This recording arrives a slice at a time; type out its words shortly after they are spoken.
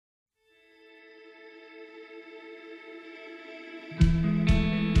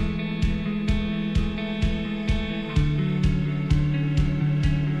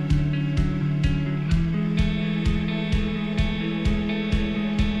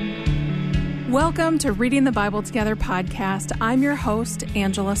Welcome to Reading the Bible Together podcast. I'm your host,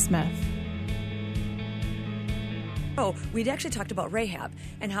 Angela Smith. Oh, we'd actually talked about Rahab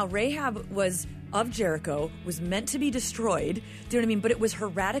and how Rahab was of Jericho, was meant to be destroyed. Do you know what I mean? But it was her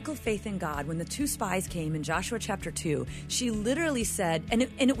radical faith in God. When the two spies came in Joshua chapter 2, she literally said, and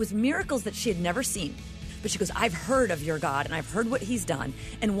it was miracles that she had never seen. But she goes, I've heard of your God, and I've heard what he's done.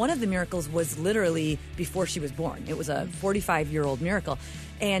 And one of the miracles was literally before she was born. It was a 45-year-old miracle.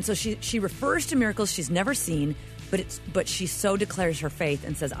 And so she refers to miracles she's never seen, but she so declares her faith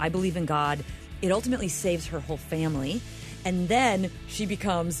and says, I believe in God. It ultimately saves her whole family. And then she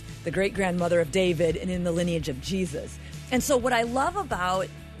becomes the great-grandmother of David and in the lineage of Jesus. And so what I love about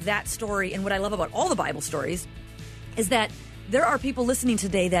that story and what I love about all the Bible stories is that there are people listening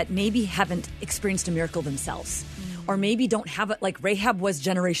today that maybe haven't experienced a miracle themselves, or maybe don't have it. Like Rahab was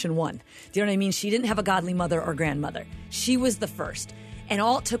generation one. Do you know what I mean? She didn't have a godly mother or grandmother. She was the first. And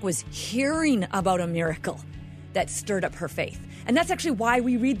all it took was hearing about a miracle that stirred up her faith. And that's actually why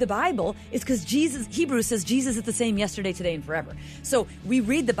we read the Bible, is because Hebrews says Jesus is the same yesterday, today, and forever. So we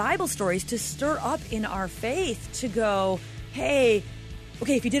read the Bible stories to stir up in our faith, to go, hey,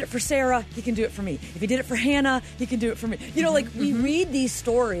 okay, if he did it for Sarah, he can do it for me. If he did it for Hannah, he can do it for me. You know, like we read these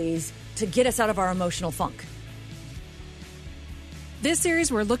stories to get us out of our emotional funk. This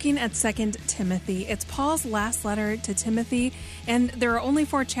series, we're looking at 2 Timothy. It's Paul's last letter to Timothy, and there are only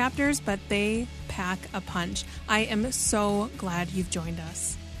 4 chapters, but they pack a punch. I am so glad you've joined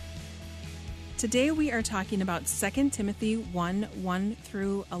us. Today we are talking about 2 Timothy 1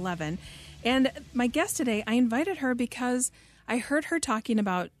 through 11. And my guest today, I invited her because I heard her talking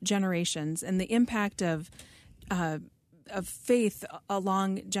about generations and the impact of faith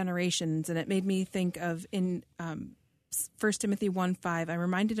along generations, and it made me think of in 1 Timothy 1:5, I'm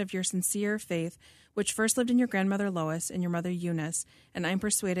reminded of your sincere faith, which first lived in your grandmother Lois and your mother Eunice, and I'm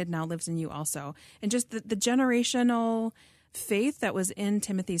persuaded now lives in you also. And just the generational faith that was in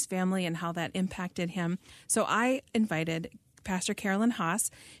Timothy's family and how that impacted him. So I invited Pastor Carolyn Haas.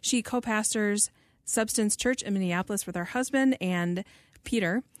 She co-pastors Substance Church in Minneapolis with her husband and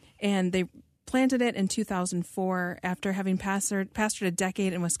Peter, and they planted it in 2004 after having pastored a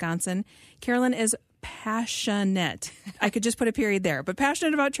decade in Wisconsin. Carolyn is passionate. I could just put a period there, but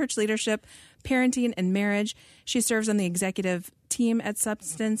passionate about church leadership, parenting, and marriage. She serves on the executive team at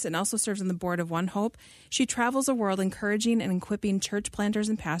Substance and also serves on the board of One Hope. She travels the world encouraging and equipping church planters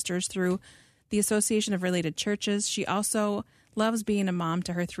and pastors through the Association of Related Churches. She also loves being a mom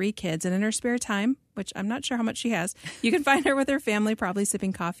to her 3 kids, and in her spare time, which I'm not sure how much she has, you can find her with her family, probably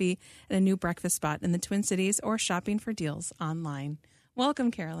sipping coffee at a new breakfast spot in the Twin Cities or shopping for deals online.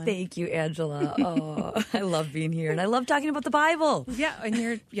 Welcome, Carolyn. Thank you, Angela. Oh, I love being here, and I love talking about the Bible. Yeah,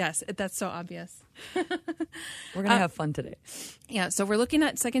 and yes, that's so obvious. We're going to have fun today. Yeah, so we're looking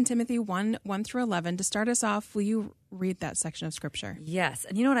at 2 Timothy 1 through 11. To start us off, will you read that section of Scripture? Yes,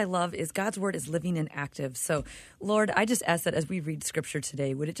 and you know what I love is God's Word is living and active. So, Lord, I just ask that as we read Scripture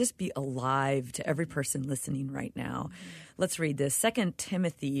today, would it just be alive to every person listening right now? Let's read this. 2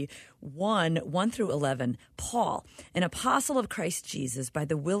 Timothy 1 through 11. Paul, an apostle of Christ Jesus by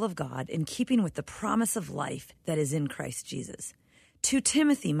the will of God, in keeping with the promise of life that is in Christ Jesus. To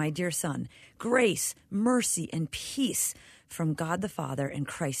Timothy, my dear son, grace, mercy, and peace from God the Father and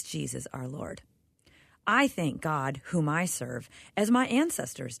Christ Jesus our Lord. I thank God, whom I serve, as my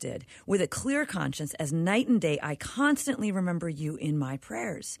ancestors did, with a clear conscience, as night and day I constantly remember you in my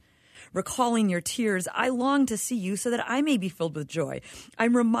prayers. Recalling your tears, I long to see you so that I may be filled with joy.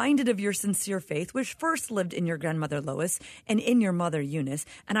 I'm reminded of your sincere faith, which first lived in your grandmother Lois and in your mother Eunice,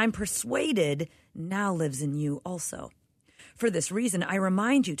 and I'm persuaded now lives in you also. For this reason, I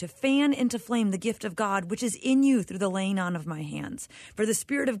remind you to fan into flame the gift of God, which is in you through the laying on of my hands. For the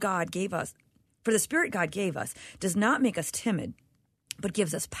Spirit God gave us does not make us timid, but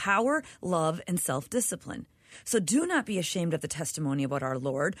gives us power, love, and self-discipline. So do not be ashamed of the testimony about our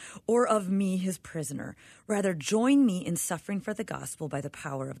Lord or of me, his prisoner. Rather, join me in suffering for the gospel by the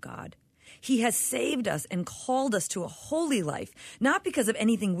power of God. He has saved us and called us to a holy life, not because of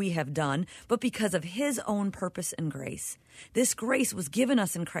anything we have done, but because of his own purpose and grace. This grace was given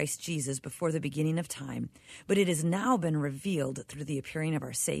us in Christ Jesus before the beginning of time, but it has now been revealed through the appearing of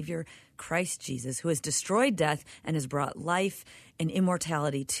our Savior, Christ Jesus, who has destroyed death and has brought life and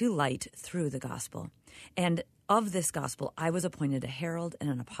immortality to light through the gospel. And of this gospel, I was appointed a herald and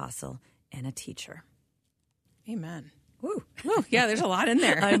an apostle and a teacher. Amen. Woo. Oh, yeah, there's a lot in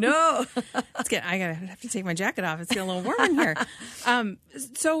there. I know. I have to take my jacket off. It's getting a little warm in here.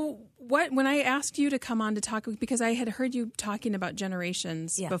 So when I asked you to come on to talk, because I had heard you talking about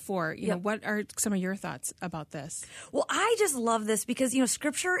generations before, you know, what are some of your thoughts about this? Well, I just love this because,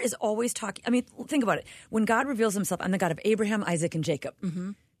 Scripture is always talking. I mean, think about it. When God reveals himself, I'm the God of Abraham, Isaac, and Jacob.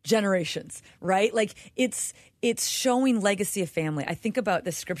 Mm-hmm. Generations, right? Like it's showing legacy of family. I think about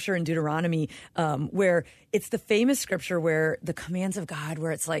the scripture in Deuteronomy where it's the famous scripture where the commands of God,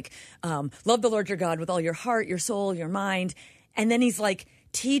 where it's like, love the Lord your God with all your heart, your soul, your mind. And then he's like,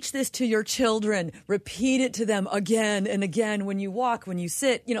 teach this to your children, repeat it to them again and again when you walk, when you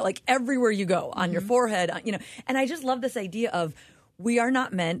sit, like everywhere you go, on your forehead, And I just love this idea of we are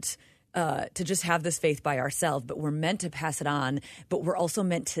not meant to just have this faith by ourselves, but we're meant to pass it on, but we're also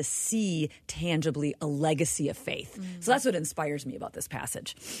meant to see tangibly a legacy of faith. So that's what inspires me about this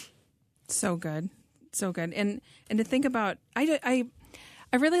passage. So good. So good. And to think about, I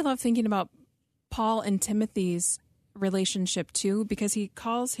really love thinking about Paul and Timothy's relationship too, because he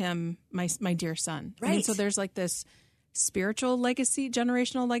calls him my dear son. Right. I mean, so there's like this spiritual legacy,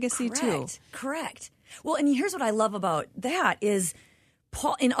 generational legacy too. Correct. Well, and here's what I love about that is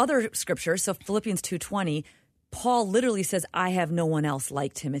Paul, in other scriptures, so Philippians 2:20, Paul literally says, I have no one else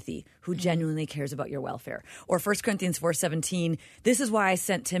like Timothy who genuinely cares about your welfare. Or 1 Corinthians 4:17, this is why I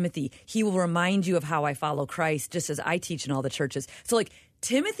sent Timothy. He will remind you of how I follow Christ, just as I teach in all the churches. So like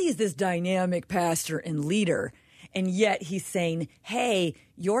Timothy is this dynamic pastor and leader, and yet he's saying, hey,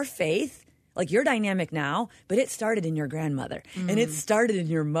 your faith, like you're dynamic now, but it started in your grandmother and it started in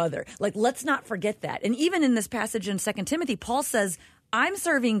your mother. Like, let's not forget that. And even in this passage in 2 Timothy, Paul says, I'm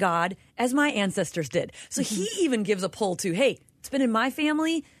serving God as my ancestors did. So he even gives a pull to, hey, it's been in my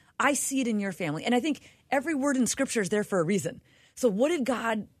family. I see it in your family. And I think every word in Scripture is there for a reason. So what did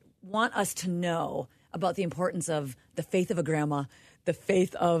God want us to know about the importance of the faith of a grandma, the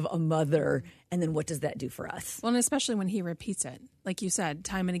faith of a mother, and then what does that do for us? Well, and especially when he repeats it, like you said,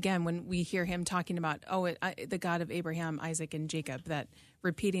 time and again, when we hear him talking about, the God of Abraham, Isaac, and Jacob, that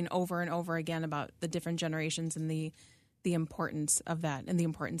repeating over and over again about the different generations and the importance of that and the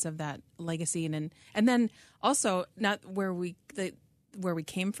importance of that legacy. And then also not where we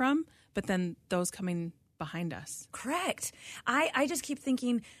came from, but then those coming behind us. Correct. I just keep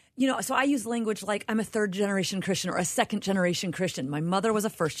thinking, so I use language like I'm a third generation Christian or a second generation Christian. My mother was a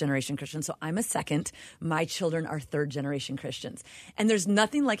first generation Christian, so I'm a second. My children are third generation Christians. And there's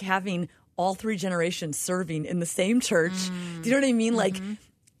nothing like having all three generations serving in the same church. Do you know what I mean? Like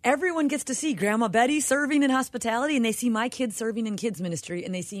everyone gets to see Grandma Betty serving in hospitality, and they see my kids serving in kids ministry,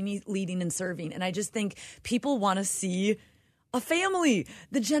 and they see me leading and serving. And I just think people want to see a family,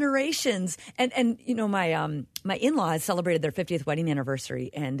 the generations. And my in-laws celebrated their 50th wedding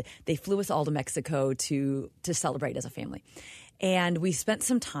anniversary, and they flew us all to Mexico to celebrate as a family. And we spent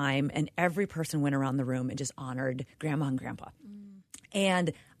some time, and every person went around the room and just honored Grandma and Grandpa.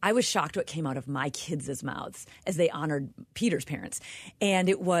 And I was shocked what came out of my kids' mouths as they honored Peter's parents. And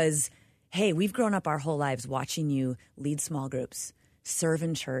it was, hey, we've grown up our whole lives watching you lead small groups, serve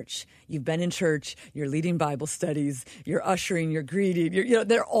in church. You've been in church. You're leading Bible studies. You're ushering. You're greeting.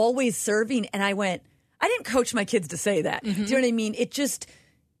 They're always serving. And I went, I didn't coach my kids to say that. Do you know what I mean? It just...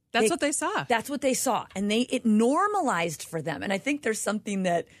 That's what they saw. That's what they saw. And it normalized for them. And I think there's something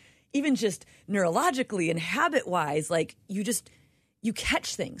that even just neurologically and habit-wise, like you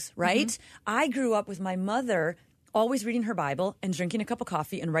catch things, right? I grew up with my mother always reading her Bible and drinking a cup of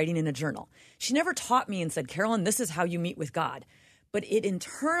coffee and writing in a journal. She never taught me and said, Carolyn, this is how you meet with God. But it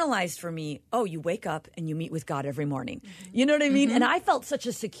internalized for me, you wake up and you meet with God every morning. You know what I mean? And I felt such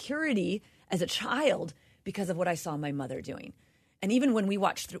a security as a child because of what I saw my mother doing. And even when we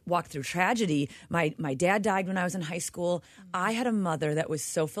walked through tragedy, my dad died when I was in high school. I had a mother that was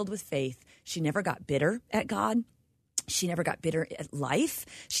so filled with faith. She never got bitter at God. She never got bitter at life.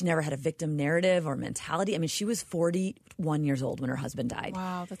 She never had a victim narrative or mentality. I mean, she was 41 years old when her husband died.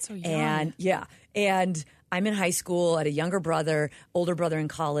 Wow, that's so young. And I'm in high school, I had a younger brother, older brother in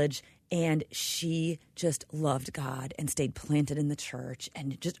college, and she just loved God and stayed planted in the church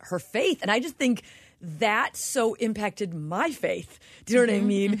and just her faith. And I just think that so impacted my faith. Do you know what I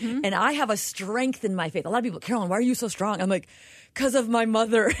mean? And I have a strength in my faith. A lot of people, Carolyn, why are you so strong? I'm like, because of my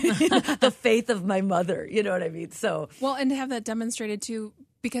mother, the faith of my mother. You know what I mean? So well, and to have that demonstrated too,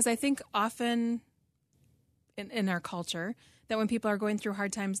 because I think often in our culture that when people are going through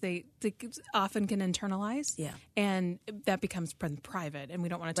hard times, they often can internalize. Yeah. And that becomes private, and we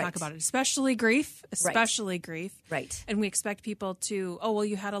don't want to talk about it, especially grief, grief. Right. And we expect people to,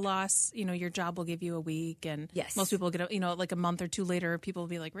 you had a loss, your job will give you a week. And most people get, like a month or two later, people will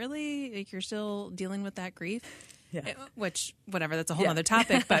be like, really? Like, you're still dealing with that grief? which, whatever, that's a whole other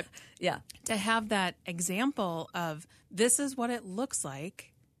topic. But Yeah. to have that example of this is what it looks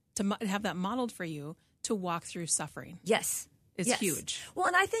like, to have that modeled for you to walk through suffering. Yes. Is huge. Well,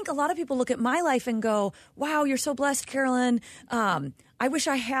 and I think a lot of people look at my life and go, wow, you're so blessed, Carolyn. I wish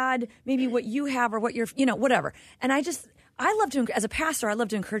I had maybe what you have or what you're, whatever. And I love to, as a pastor, I love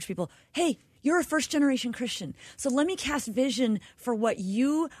to encourage people, hey, you're a first-generation Christian. So let me cast vision for what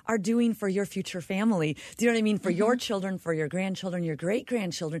you are doing for your future family. Do you know what I mean? For your children, for your grandchildren, your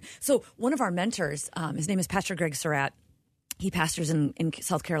great-grandchildren. So one of our mentors, his name is Pastor Greg Surratt. He pastors in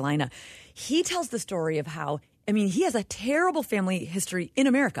South Carolina. He tells the story of how, he has a terrible family history in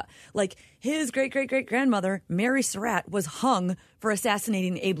America. Like, his great-great-great-grandmother, Mary Surratt, was hung for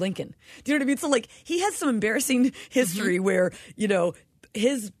assassinating Abe Lincoln. Do you know what I mean? So, like, he has some embarrassing history where,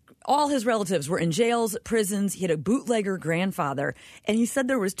 all his relatives were in jails, prisons. He had a bootlegger grandfather. And he said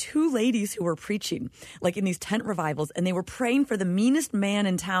there was 2 ladies who were preaching, like in these tent revivals, and they were praying for the meanest man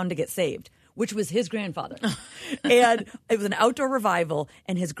in town to get saved, which was his grandfather. And it was an outdoor revival,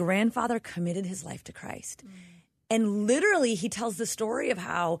 and his grandfather committed his life to Christ. And literally, he tells the story of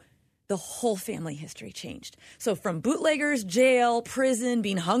how the whole family history changed. So from bootleggers, jail, prison,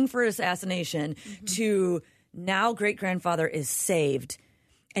 being hung for assassination, to now great-grandfather is saved.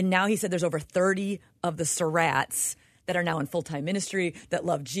 And now he said there's over 30 of the Surratts that are now in full-time ministry, that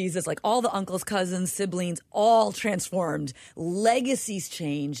love Jesus, like all the uncles, cousins, siblings, all transformed. Legacies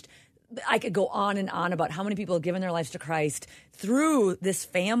changed. I could go on and on about how many people have given their lives to Christ through this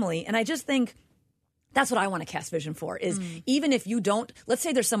family. And I just think that's what I want to cast vision for, is even if you don't, let's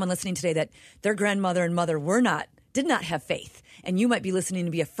say there's someone listening today that their grandmother and mother did not have faith, and you might be listening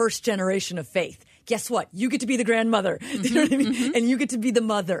to be a first generation of faith. Guess what? You get to be the grandmother. Do you know what I mean? And you get to be the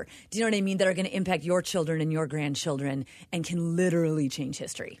mother. Do you know what I mean? That are going to impact your children and your grandchildren and can literally change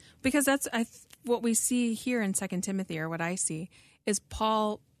history. Because that's what we see here in 2 Timothy, or what I see, is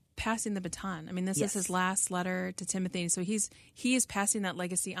Paul passing the baton. This is his last letter to Timothy. So he is passing that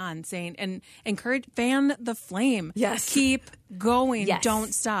legacy on, saying, and encourage, fan the flame. Yes. Keep going. Yes.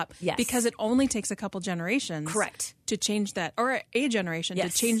 Don't stop. Yes. Because it only takes a couple generations. Correct. To change that, or a generation to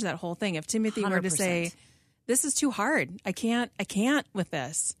change that whole thing. If Timothy were to 100%. say, this is too hard, I can't with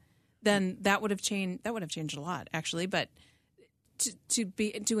this, then that would have changed a lot, actually. But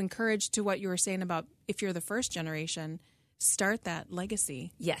to encourage to what you were saying about, if you're the first generation, start that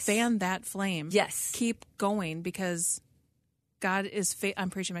legacy. Yes. Fan that flame. Yes. Keep going, because God is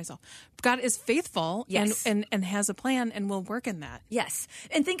I'm preaching myself. God is faithful. Yes. and has a plan and will work in that. Yes.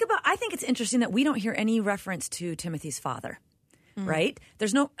 And I think it's interesting that we don't hear any reference to Timothy's father. Right?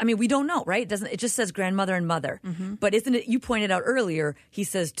 There's we don't know, right? It just says grandmother and mother. But isn't it, you pointed out earlier, he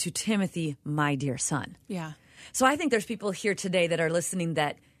says to Timothy, my dear son. Yeah. So I think there's people here today that are listening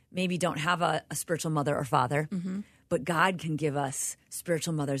that maybe don't have a spiritual mother or father. But God can give us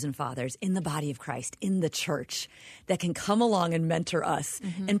spiritual mothers and fathers in the body of Christ, in the church, that can come along and mentor us.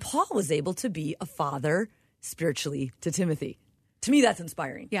 And Paul was able to be a father spiritually to Timothy. To me, that's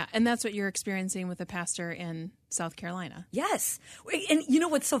inspiring. Yeah, and that's what you're experiencing with a pastor in South Carolina. Yes. And you know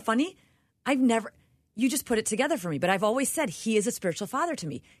what's so funny? You just put it together for me, but I've always said he is a spiritual father to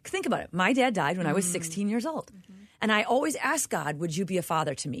me. Think about it. My dad died when I was 16 years old. And I always ask God, would you be a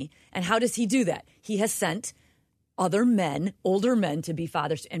father to me? And how does he do that? He has sent other men, older men, to be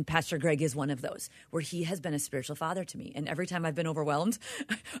fathers, and Pastor Greg is one of those, where he has been a spiritual father to me. And every time I've been overwhelmed,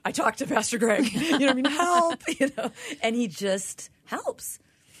 I talk to Pastor Greg. Help, and he just helps.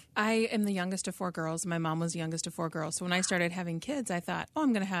 I am the youngest of 4 girls. My mom was the youngest of 4 girls. So when I started having kids, I thought,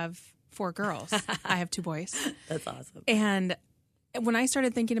 I'm going to have 4 girls. I have 2 boys. That's awesome. And when I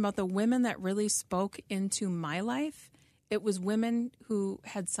started thinking about the women that really spoke into my life, it was women who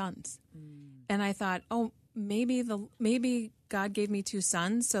had sons. And I thought, maybe God gave me 2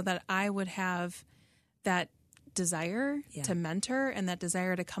 sons so that I would have that desire to mentor and that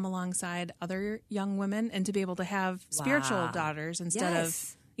desire to come alongside other young women and to be able to have spiritual daughters instead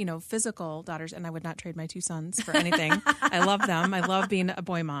of physical daughters. And I would not trade my 2 sons for anything. I love them. I love being a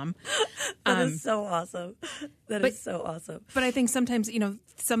boy mom. That is so awesome. That is so awesome. But I think sometimes,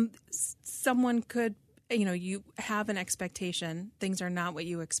 someone could, you have an expectation. Things are not what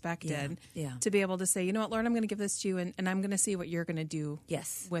you expected. Yeah. To be able to say, you know what, Lord, I'm going to give this to you, and I'm going to see what you're going to do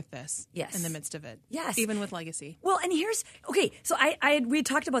with this in the midst of it. Yes. Even with legacy. Well, and so we had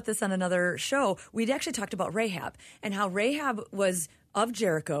talked about this on another show. We'd actually talked about Rahab and how Rahab was of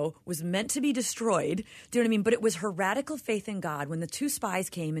Jericho, was meant to be destroyed. Do you know what I mean? But it was her radical faith in God. When the 2 spies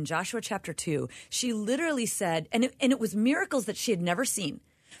came in Joshua chapter 2, she literally said, and it was miracles that she had never seen.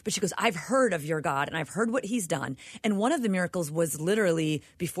 But she goes, I've heard of your God and I've heard what he's done. And one of the miracles was literally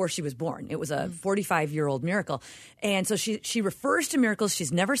before she was born. It was a 45-year-old miracle. And so she refers to miracles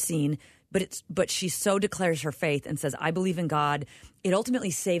she's never seen, but she so declares her faith and says, I believe in God. It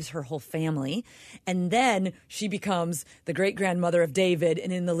ultimately saves her whole family. And then she becomes the great-grandmother of David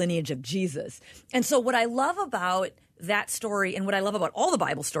and in the lineage of Jesus. And so what I love about that story and what I love about all the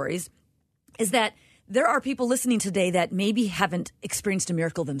Bible stories is that there are people listening today that maybe haven't experienced a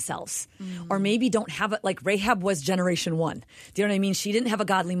miracle themselves or maybe don't have it. Like Rahab was generation one. Do you know what I mean? She didn't have a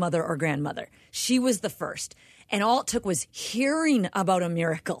godly mother or grandmother. She was the first. And all it took was hearing about a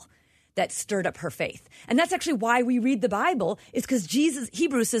miracle that stirred up her faith. And that's actually why we read the Bible, is because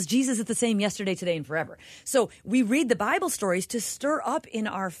Hebrews says Jesus is the same yesterday, today, and forever. So we read the Bible stories to stir up in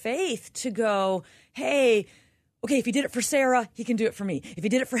our faith to go, hey, okay, if he did it for Sarah, he can do it for me. If he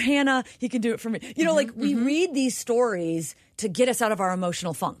did it for Hannah, he can do it for me. You know, we read these stories to get us out of our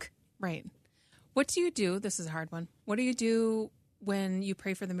emotional funk. Right. What do you do? This is a hard one. What do you do when you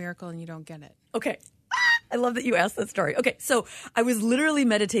pray for the miracle and you don't get it? Okay. I love that you asked that story. Okay, so I was literally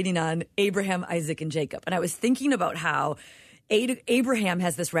meditating on Abraham, Isaac, and Jacob. And I was thinking about how Abraham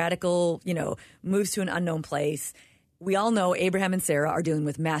has this radical, moves to an unknown place. We all know Abraham and Sarah are dealing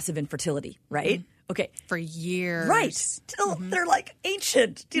with massive infertility, right? Mm-hmm. Okay. For years. Right. Till they're like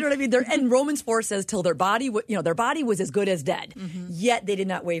ancient. Do you know what I mean? And Romans 4 says till their body was as good as dead. Yet they did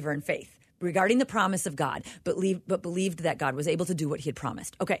not waver in faith regarding the promise of God, but believed that God was able to do what he had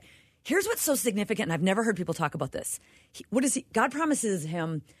promised. Okay. Here's what's so significant, and I've never heard people talk about this. God promises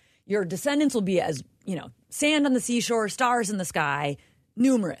him, your descendants will be as, sand on the seashore, stars in the sky,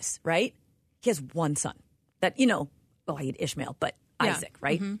 numerous, right? He has one son that, he had Ishmael, but Isaac,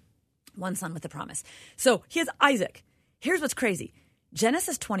 right? One son with the promise. So he has Isaac. Here's what's crazy.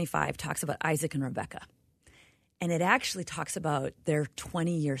 Genesis 25 talks about Isaac and Rebekah, and it actually talks about their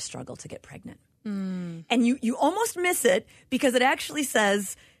 20-year struggle to get pregnant. And you almost miss it because it actually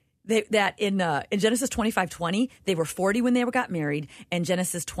says that in Genesis 25:20, they were 40 when they got married, and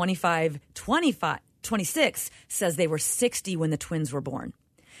Genesis 26 says they were 60 when the twins were born.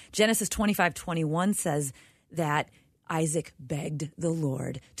 Genesis 25:21 says that Isaac begged the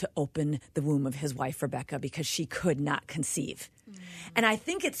Lord to open the womb of his wife Rebekah because she could not conceive. And I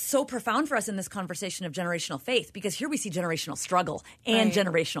think it's so profound for us in this conversation of generational faith, because here we see generational struggle and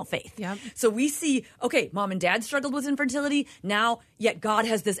generational faith. Yep. So we see, okay, mom and dad struggled with infertility. Now, yet God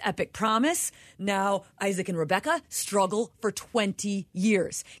has this epic promise. Now Isaac and Rebekah struggle for 20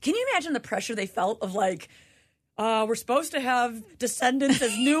 years. Can you imagine the pressure they felt of we're supposed to have descendants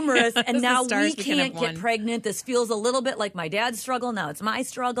as numerous, and now we can't get pregnant. This feels a little bit like my dad's struggle. Now it's my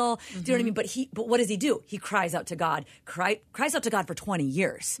struggle. Do you know what I mean? But what does he do? He cries out to God, cries out to God for 20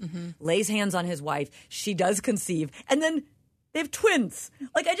 years, lays hands on his wife. She does conceive, and then they have twins.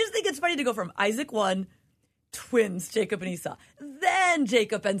 I just think it's funny to go from Isaac 1, twins, Jacob and Esau. Then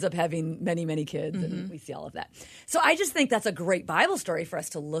Jacob ends up having many, many kids, and we see all of that. So I just think that's a great Bible story for us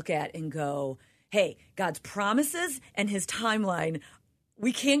to look at and go, hey, God's promises and his timeline,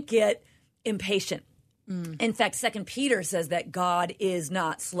 we can't get impatient. In fact, 2 Peter says that God is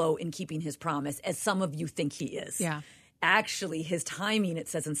not slow in keeping his promise, as some of you think he is. Yeah. Actually, his timing, it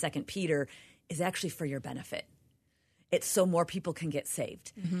says in 2 Peter, is actually for your benefit. It's so more people can get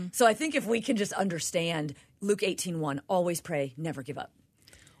saved. So I think if we can just understand Luke 18:1, always pray, never give up.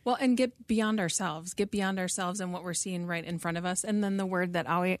 Well, and get beyond ourselves and what we're seeing right in front of us. And then the word that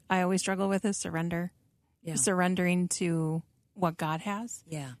I always struggle with is surrender. Yeah. Surrendering to what God has.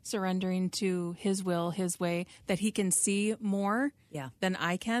 Yeah. Surrendering to his will, his way, that he can see more than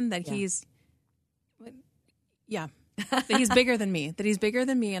I can, that he's bigger than me,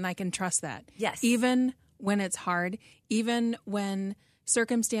 and I can trust that. Yes. Even when it's hard, even when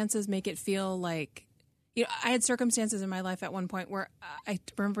circumstances make it feel like, I had circumstances in my life at one point where I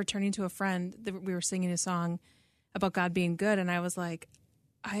remember turning to a friend. We were singing a song about God being good, and I was like,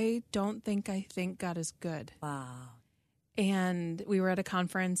 I think God is good. Wow. And we were at a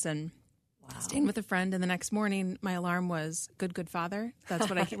conference and staying with a friend, and the next morning my alarm was good Father. That's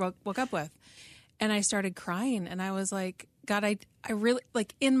what I woke up with. And I started crying, and I was like, God, I really,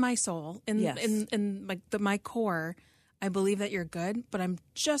 in my soul, in my core, I believe that you're good, but I'm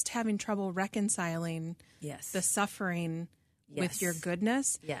just having trouble reconciling the suffering with your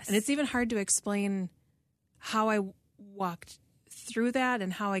goodness. Yes. And it's even hard to explain how I walked through that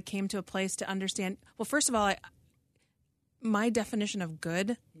and how I came to a place to understand. Well, first of all, my definition of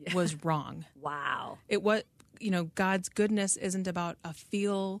good was wrong. Wow. It was, God's goodness isn't about a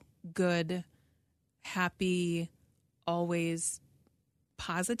feel good, happy, always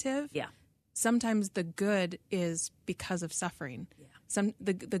positive. Yeah. sometimes the good is because of suffering. Yeah.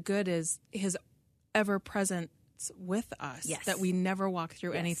 The good is his ever-presence with us, that we never walk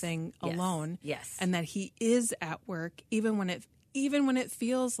through anything alone, and that he is at work even when it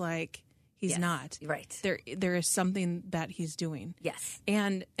feels like he's not. Right. There is something that he's doing. Yes.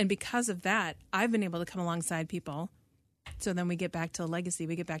 And because of that, I've been able to come alongside people. So then we get back to legacy.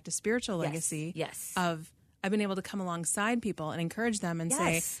 We get back to spiritual legacy. Yes. Of I've been able to come alongside people and encourage them and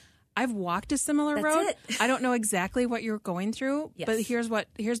say, I've walked a similar road. I don't know exactly what you're going through, but here's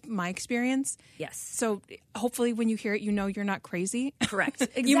my experience. Yes. So hopefully when you hear it, you know you're not crazy. Correct.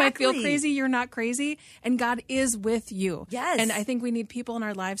 Exactly. You might feel crazy. You're not crazy. And God is with you. Yes. And I think we need people in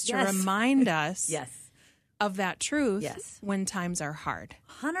our lives to remind us of that truth when times are hard.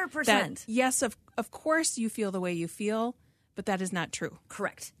 100%. That, yes, of course you feel the way you feel, but that is not true.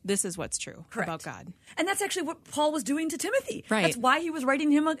 Correct. This is what's true about God. And that's actually what Paul was doing to Timothy. Right. That's why he was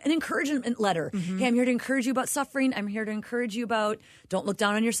writing him an encouragement letter. Mm-hmm. Hey, I'm here to encourage you about suffering. I'm here to encourage you about don't look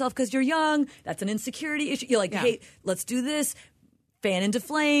down on yourself because you're young. That's an insecurity issue. You're like, hey, let's do this. Fan into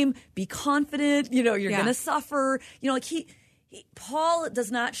flame. Be confident. You're going to suffer. Like Paul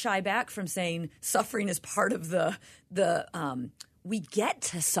does not shy back from saying suffering is part of the we get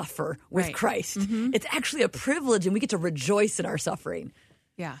to suffer with Christ. Mm-hmm. It's actually a privilege, and we get to rejoice in our suffering.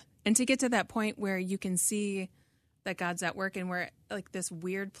 Yeah. And to get to that point where you can see that God's at work, and we're like this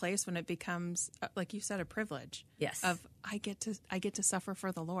weird place when it becomes, like you said, a privilege. Yes. Of I get to suffer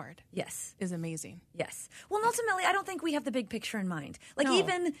for the Lord. Yes. Is amazing. Yes. Well, and ultimately, I don't think we have the big picture in mind. Like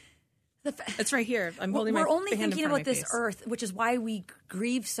even it's right here. I'm holding my hand in front of my face. We're only thinking about this earth, which is why we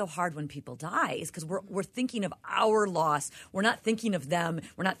grieve so hard when people die, is because we're thinking of our loss. We're not thinking of them.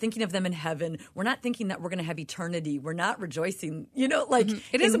 We're not thinking of them in heaven. We're not thinking that we're going to have eternity. We're not rejoicing.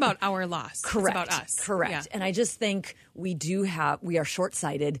 It is about our loss. Correct. It's about us. Correct. Yeah. And I just think we are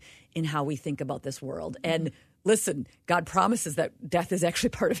short-sighted in how we think about this world. And listen, God promises that death is actually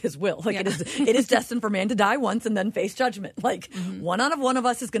part of his will. Like it is destined for man to die once and then face judgment. Like one out of one of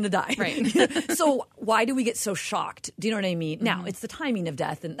us is going to die. Right. So why do we get so shocked? Do you know what I mean? Now, it's the timing of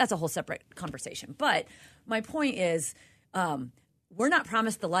death, and that's a whole separate conversation. But my point is we're not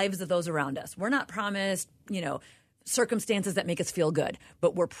promised the lives of those around us. We're not promised, circumstances that make us feel good,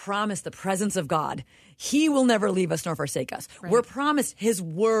 but we're promised the presence of God. He will never leave us nor forsake us. Right. We're promised his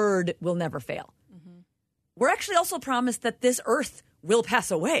word will never fail. We're actually also promised that this earth will pass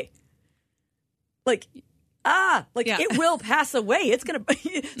away. It will pass away. It's going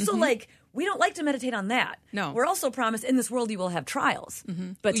to So we don't like to meditate on that. No. We're also promised in this world you will have trials,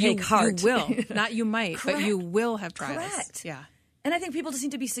 but take heart. You will. Not you might, but you will have trials. Correct. Yeah. And I think people just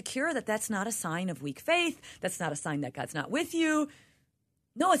need to be secure that that's not a sign of weak faith. That's not a sign that God's not with you.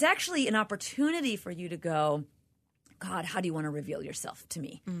 No, it's actually an opportunity for you to go, God, how do you want to reveal yourself to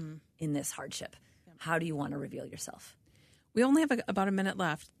me in this hardship? How do you want to reveal yourself? We only have about a minute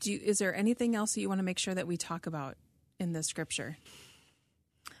left. Is there anything else that you want to make sure that we talk about in this scripture?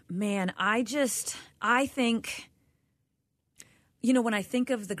 Man, I think, when I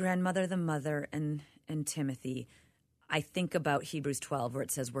think of the grandmother, the mother, and Timothy, I think about Hebrews 12, where it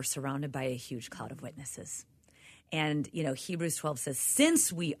says we're surrounded by a huge cloud of witnesses. And, Hebrews 12 says,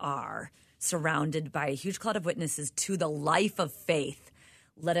 since we are surrounded by a huge cloud of witnesses to the life of faith,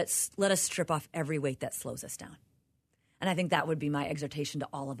 let us strip off every weight that slows us down. And I think that would be my exhortation to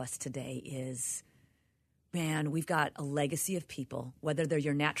all of us today is, man, we've got a legacy of people, whether they're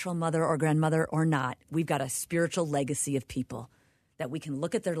your natural mother or grandmother or not. We've got a spiritual legacy of people that we can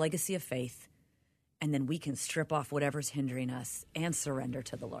look at their legacy of faith, and then we can strip off whatever's hindering us and surrender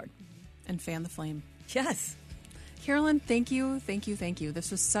to the Lord. And fan the flame. Yes. Carolyn, thank you. This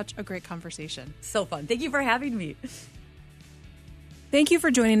was such a great conversation. So fun. Thank you for having me. Thank you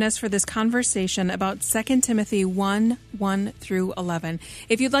for joining us for this conversation about 2 Timothy 1 through 11.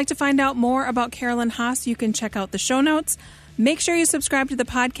 If you'd like to find out more about Carolyn Haas, you can check out the show notes. Make sure you subscribe to the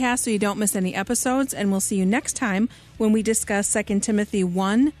podcast so you don't miss any episodes, and we'll see you next time when we discuss 2 Timothy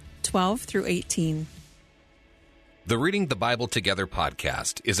 1:12 through 18. The Reading the Bible Together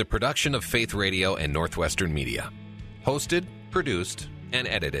podcast is a production of Faith Radio and Northwestern Media. Hosted, produced, and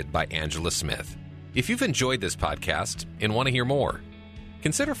edited by Angela Smith. If you've enjoyed this podcast and want to hear more,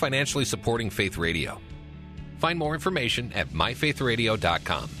 consider financially supporting Faith Radio. Find more information at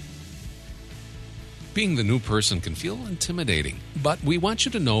myfaithradio.com. Being the new person can feel intimidating, but we want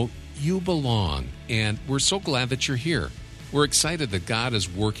you to know you belong, and we're so glad that you're here. We're excited that God is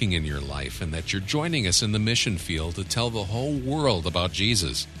working in your life and that you're joining us in the mission field to tell the whole world about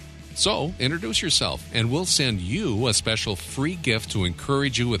Jesus. So, introduce yourself, and we'll send you a special free gift to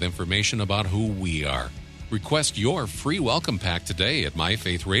encourage you with information about who we are. Request your free welcome pack today at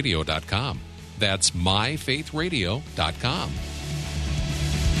myfaithradio.com. That's myfaithradio.com.